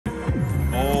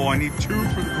I need 2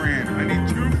 for the grand. I need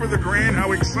 2 for the grand.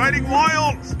 How exciting,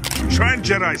 wild! Try and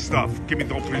Jedi stuff. Give me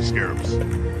all 3 scarabs.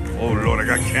 Oh, Lord, I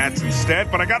got cats instead,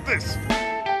 but I got this.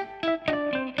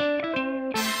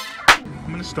 I'm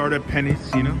going to start at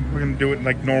pennies, you know? We're going to do it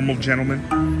like normal gentlemen.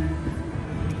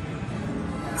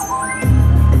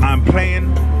 I'm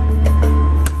playing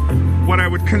what I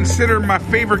would consider my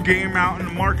favorite game out in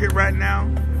the market right now.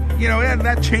 You know,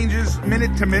 that changes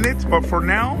minute to minute, but for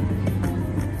now,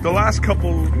 the last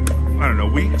couple, I don't know,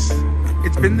 weeks,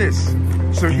 it's been this.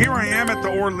 So here I am at the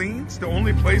Orleans, the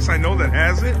only place I know that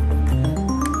has it,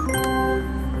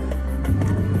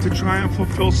 to try and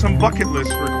fulfill some bucket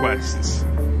list requests.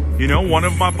 You know, one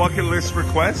of my bucket list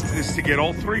requests is to get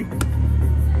all 3.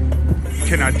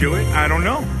 Can I do it? I don't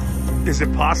know. Is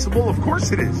it possible? Of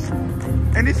course it is.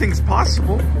 Anything's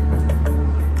possible.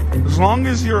 As long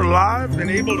as you're alive and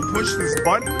able to push this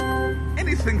button,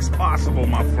 anything's possible,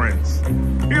 my friends.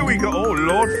 Here we go. Oh,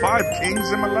 Lord, 5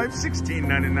 kings in my life,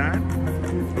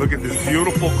 $16.99. Look at this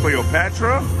beautiful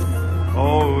Cleopatra.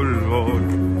 Oh, Lord.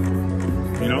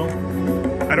 You know,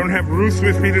 I don't have Ruth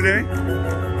with me today.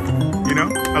 You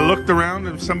know, I looked around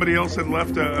if somebody else had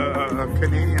left a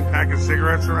Canadian pack of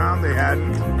cigarettes around. They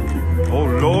hadn't. Oh,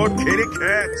 Lord, kitty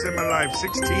cats in my life,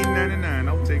 $16.99.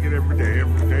 I'll take it every day,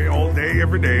 all day,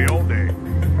 every day, all day.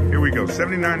 Here we go,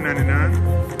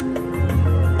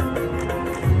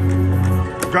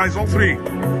 $79.99. Guys, all 3.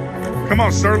 Come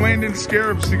on, start landing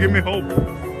scarabs to give me hope.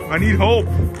 I need hope.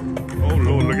 Oh,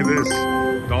 Lord, look at this.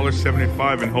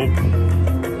 $1.75 in hope.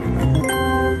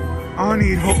 I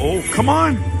need hope. Oh, come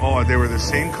on. Oh, they were the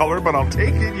same color, but I'll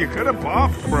take it. You could have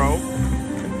popped, bro.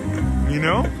 You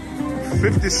know?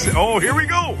 50. Oh, here we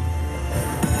go.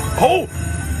 Oh,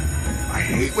 I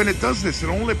hate when it does this. It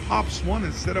only pops 1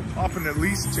 instead of popping at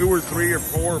least 2 or 3 or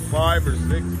 4 or 5 or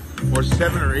 6 or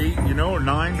 7 or 8, you know, or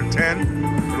 9 or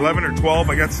 10 or 11 or 12.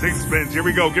 I got 6 spins. Here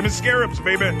we go. Give me scarabs,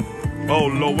 baby. Oh,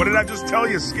 Lord, what did I just tell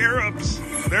you? Scarabs.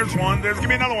 There's one. Give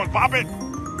me another one. Pop it.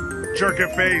 Jerk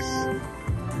it face.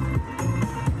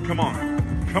 Come on.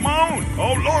 Come on.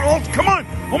 Oh, Lord. Oh, come on.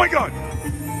 Oh, my God.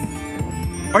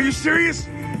 Are you serious?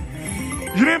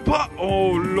 You didn't pop.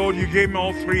 Oh, Lord, you gave me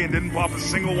all 3 and didn't pop a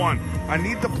single one. I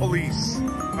need the police.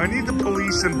 I need the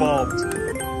police involved.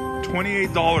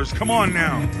 $28. Come on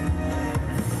now.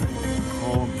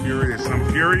 Oh, I'm furious. I'm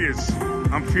furious.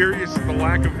 I'm furious at the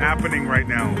lack of happening right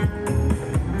now.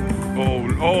 Oh,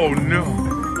 no.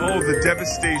 Oh, the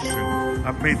devastation.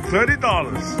 I've made $30.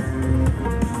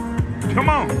 Come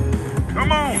on.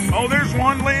 Come on. Oh, there's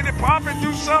one. Land it. Pop it.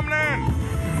 Do something.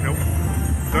 Nope.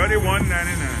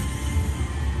 $31.99.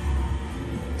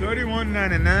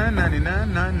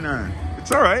 $31.99.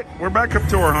 It's all right. We're back up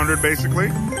to our 100, basically.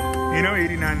 You know,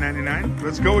 $89.99.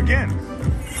 Let's go again.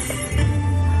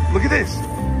 Look at this.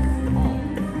 Oh,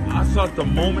 I thought the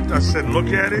moment I said look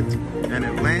at it and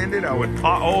it landed, I would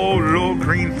pop. Oh, little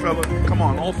green fella. Come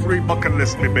on, all 3 bucket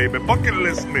list me, baby. Bucket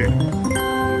list me.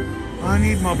 I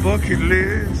need my bucket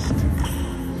list.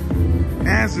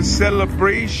 As a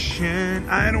celebration,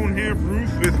 I don't have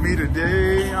Ruth with me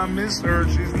today. I miss her.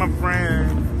 She's my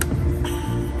friend.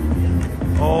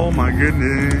 Oh my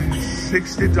goodness,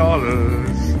 $60.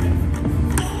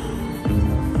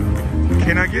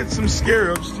 Can I get some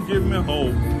scarabs to give me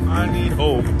hope? I need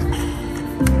hope.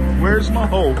 Where's my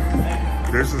hope?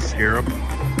 There's a scarab.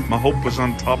 My hope was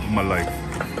on top of my life.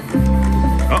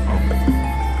 Uh-oh.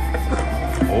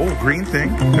 Oh, green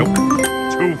thing. Nope.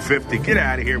 $2.50. Get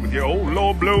out of here with your old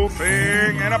low blue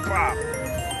thing and a pop.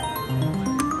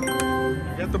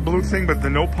 Got the blue thing, but the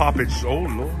no poppage. Oh,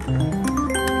 Lord.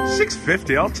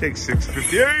 $6.50. I'll take $6.50.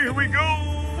 Hey, here we go.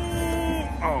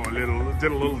 Oh,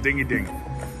 did a little dingy ding.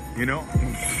 You know?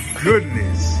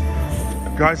 Goodness.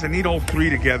 Guys, I need all 3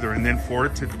 together and then for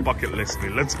it to bucket list me.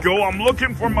 Let's go. I'm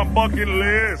looking for my bucket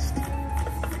list.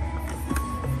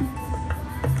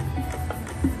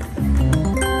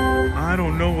 I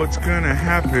don't know what's gonna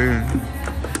happen,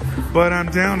 but I'm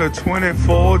down to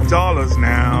 $24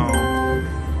 now.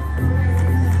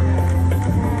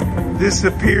 This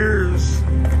appears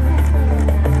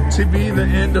to be the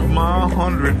end of my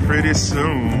 100 pretty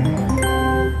soon.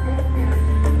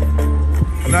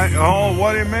 Oh,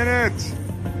 what a minute.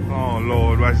 Oh,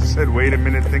 Lord, I said wait a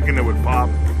minute thinking it would pop,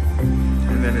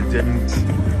 and then it didn't,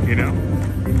 you know.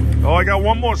 Oh, I got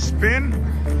one more spin.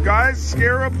 Guys,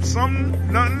 scarab, something,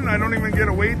 nothing. I don't even get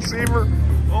a weight saver.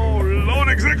 Oh, Lord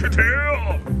Executive.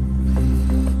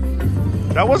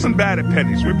 That wasn't bad at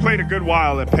pennies. We played a good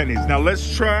while at pennies. Now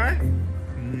let's try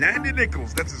 90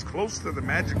 nickels. That's as close to the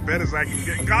magic bet as I can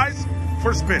get. Guys,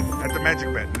 first spin at the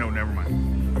magic bet. No, never mind.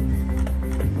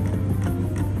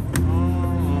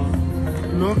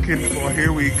 looking for.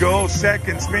 Here we go.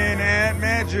 Second spin at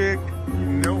magic.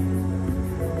 Nope.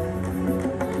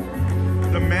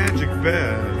 The magic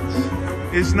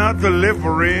belt is not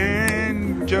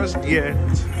delivering just yet.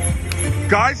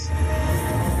 Guys,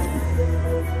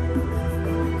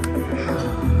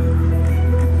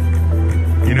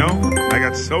 you know, I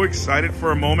got so excited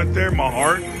for a moment there. My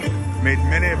heart made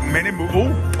many moves.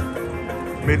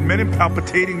 Made many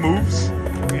palpitating moves,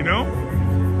 you know.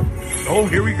 Oh,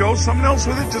 here we go. Something else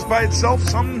with it just by itself.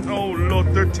 Something. Oh, Lord,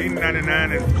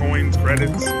 $13.99 in coins,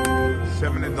 credits,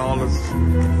 $70.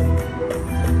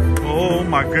 Oh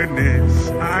my goodness.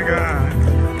 I got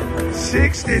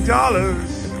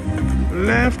 $60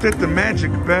 left at the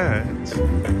magic bet.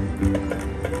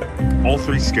 All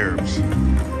three scarabs.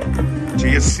 Do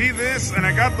you see this? And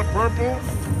I got the purple.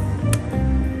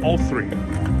 All three.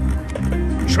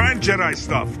 Try and Jedi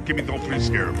stuff. Give me all three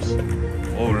scarabs.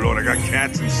 Oh Lord, I got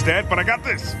cats instead, but I got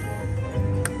this.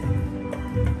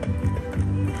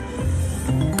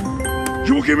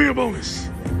 You will give me a bonus.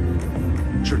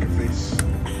 Trick face.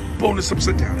 Bonus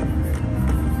upside down.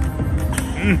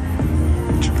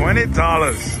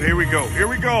 $20. Here we go. Here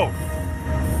we go.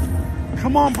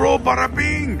 Come on, bro. Bada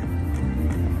bing.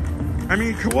 I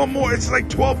mean, one more. It's like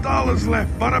 $12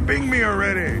 left. Bada bing me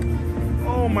already.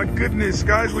 Oh my goodness,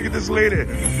 guys. Look at this lady.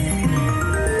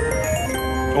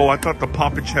 Oh, I thought the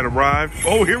poppage had arrived.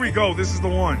 Oh, here we go. This is the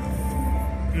one.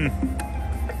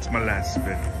 It's my last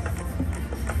spin.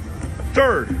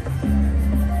 Third.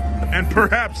 And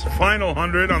perhaps final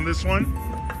 100 on this one.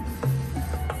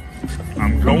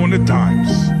 I'm going to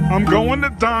dimes. I'm going to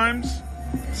dimes.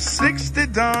 60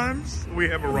 dimes. We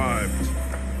have arrived.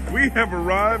 We have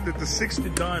arrived at the 60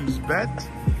 dimes bet.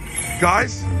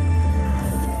 Guys,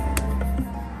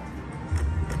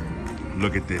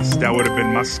 look at this. That would have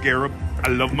been my scarab. I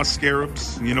love my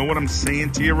scarabs. You know what I'm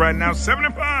saying to you right now?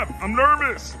 75. I'm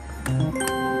nervous.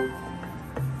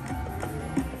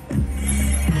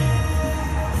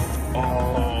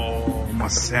 Oh, my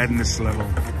sadness level.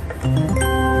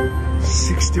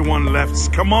 61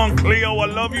 left. Come on, Cleo. I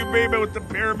love you, baby, with the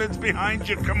pyramids behind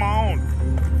you. Come on.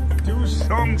 Do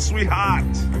something, sweetheart.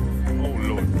 Oh,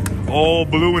 Lord. All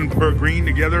blue and green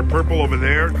together. Purple over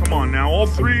there. Come on now. All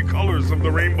three colors of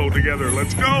the rainbow together.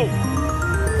 Let's go.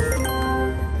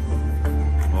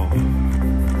 Oh,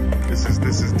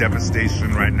 this is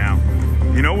devastation right now.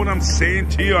 You know what I'm saying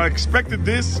to you? I expected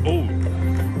this. Oh,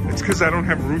 it's because I don't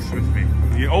have Ruth with me.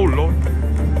 Oh, Lord.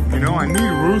 You know, I need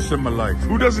Ruth in my life.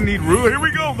 Who doesn't need Ruth? Here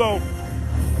we go, though.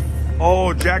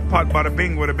 Oh, jackpot bada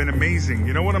bing would have been amazing.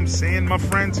 You know what I'm saying, my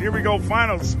friends? Here we go.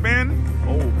 Final spin.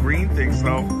 Oh, green things,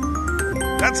 though.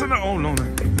 That's another. Oh, no.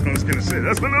 I was going to say,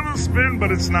 that's another spin,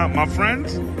 but it's not, my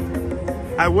friends.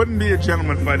 I wouldn't be a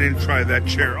gentleman if I didn't try that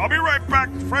chair. I'll be right back.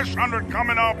 Fresh 100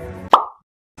 coming up.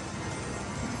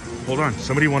 Hold on.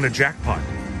 Somebody won a jackpot.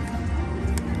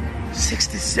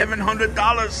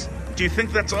 $6,700. Do you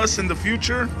think that's us in the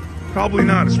future? Probably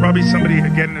not. It's probably somebody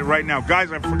getting it right now.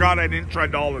 Guys, I forgot I didn't try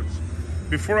dollars.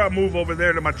 Before I move over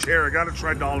there to my chair, I gotta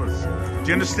try dollars. Do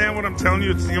you understand what I'm telling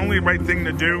you? It's the only right thing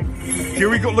to do. Here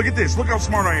we go. Look at this. Look how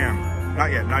smart I am.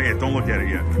 Not yet. Not yet. Don't look at it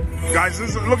yet. Guys,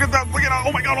 look at that. Look at that.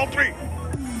 Oh my God, all three.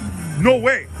 No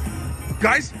way.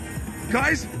 Guys,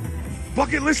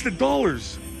 bucket listed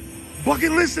dollars.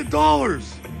 Bucket listed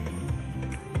dollars.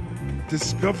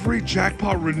 Discovery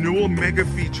Jackpot Renewal Mega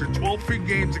Feature. 12 free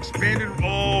games expanded.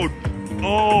 Oh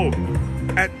Lord,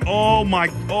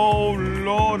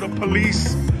 the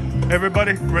police.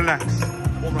 Everybody, relax.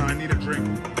 Hold on, I need a drink.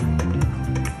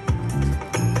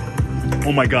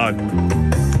 Oh my God,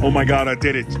 I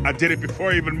did it. I did it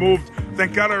before I even moved.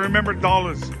 Thank God I remembered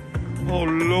dollars. Oh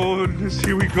Lord,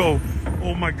 here we go.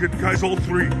 Oh my good guys, all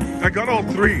three. I got all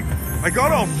three.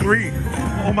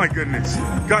 Oh my goodness.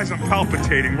 Guys, I'm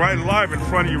palpitating right live in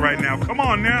front of you right now. Come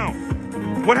on now.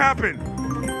 What happened?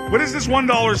 What is this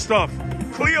 $1 stuff?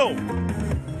 Cleo.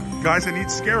 Guys, I need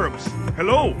scarabs.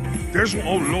 Hello. There's one.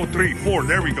 Oh, Lord, 3, 4.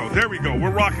 There we go. We're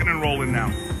rocking and rolling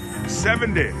now.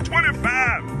 70.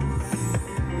 25.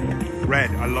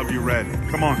 Red. I love you, red.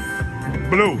 Come on.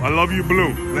 Blue. I love you,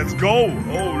 blue. Let's go.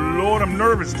 Oh, Lord, I'm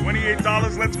nervous.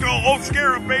 $28. Let's go. Oh,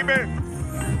 scarab, baby.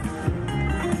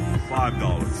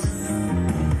 $5.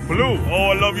 Blue.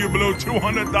 Oh, I love you, blue.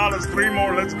 $200. 3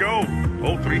 more. Let's go.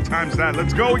 Oh, 3 times that.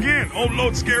 Let's go again. Oh,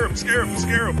 Lord, scarab.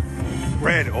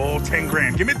 Red. Oh, 10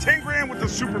 grand. Give me 10 grand with the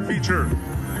super feature.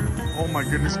 Oh, my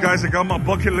goodness, guys. I got my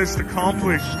bucket list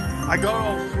accomplished. I got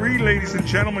all 3, ladies and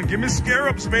gentlemen. Give me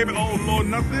scarabs, baby. Oh, Lord,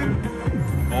 nothing.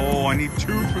 Oh, I need 2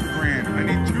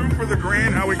 for the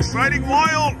grand. How exciting.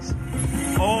 Wilds.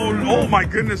 Oh, my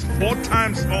goodness. 4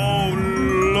 times. Oh,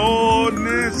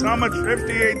 Lordness. How much?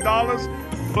 $58.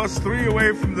 plus 3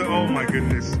 away from the, oh my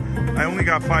goodness. I only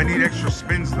got 5, I need extra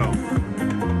spins though.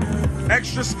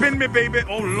 Extra spin me, baby,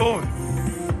 oh Lord.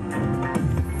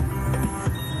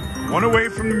 1 away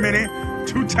from the minute,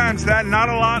 2 times that, not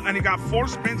a lot, and he got 4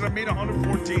 spins, I made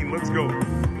 114, let's go.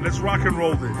 Let's rock and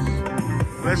roll this.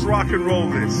 Let's rock and roll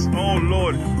this, oh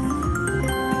Lord.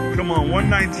 Come on,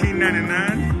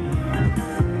 119.99.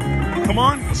 Come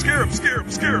on, scare him.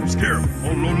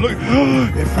 Oh Lord, look.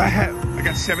 If I had, I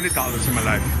got $70 in my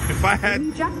life. If I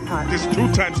had this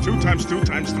 2 times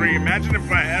 3, imagine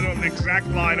if I had an exact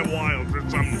line of wilds or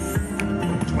something.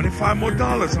 25 more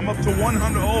dollars, I'm up to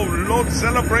 100. Oh Lord,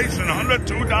 celebration,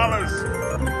 $102.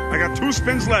 I got 2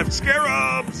 spins left,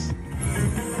 scarabs.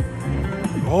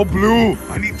 Oh, blue,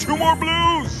 I need 2 more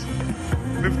blues.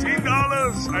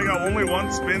 $15, I got only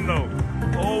 1 spin though.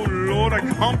 Oh Lord, I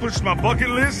accomplished my bucket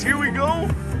list. Here we go.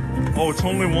 Oh, it's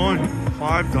only 1.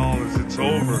 $5. It's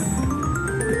over.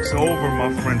 It's over,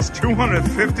 my friends.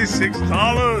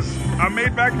 $256. I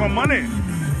made back my money.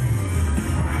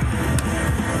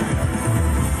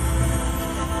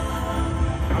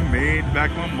 I made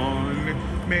back my money.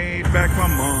 Made back my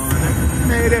money.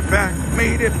 Made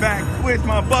it back with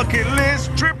my bucket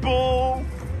list triple.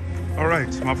 All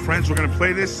right, my friends, we're gonna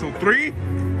play this till 3.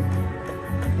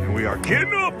 We are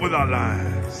getting up with our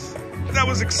lives. That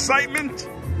was excitement.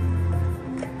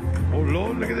 Oh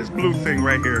Lord, look at this blue thing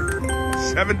right here.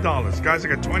 $7. Guys, I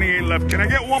got 28 left. Can I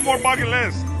get 1 more bucket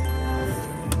list?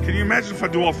 Can you imagine if I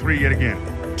do all 3 yet again?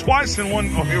 Twice in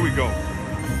 1. Oh, here we go.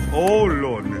 Oh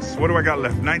Lordness. What do I got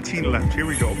left? 19 left. Here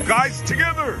we go. Guys,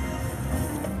 together.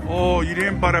 Oh, you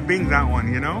didn't bada bing that one,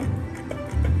 you know?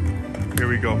 Here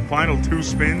we go. Final 2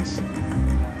 spins.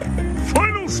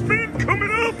 Final spin coming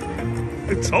up.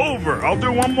 It's over. I'll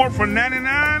do 1 more for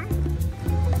 99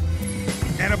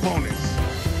 and a bonus.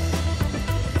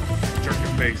 Jerky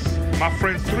face. My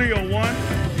friend 301,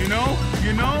 you know,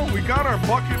 we got our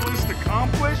bucket list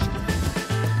accomplished.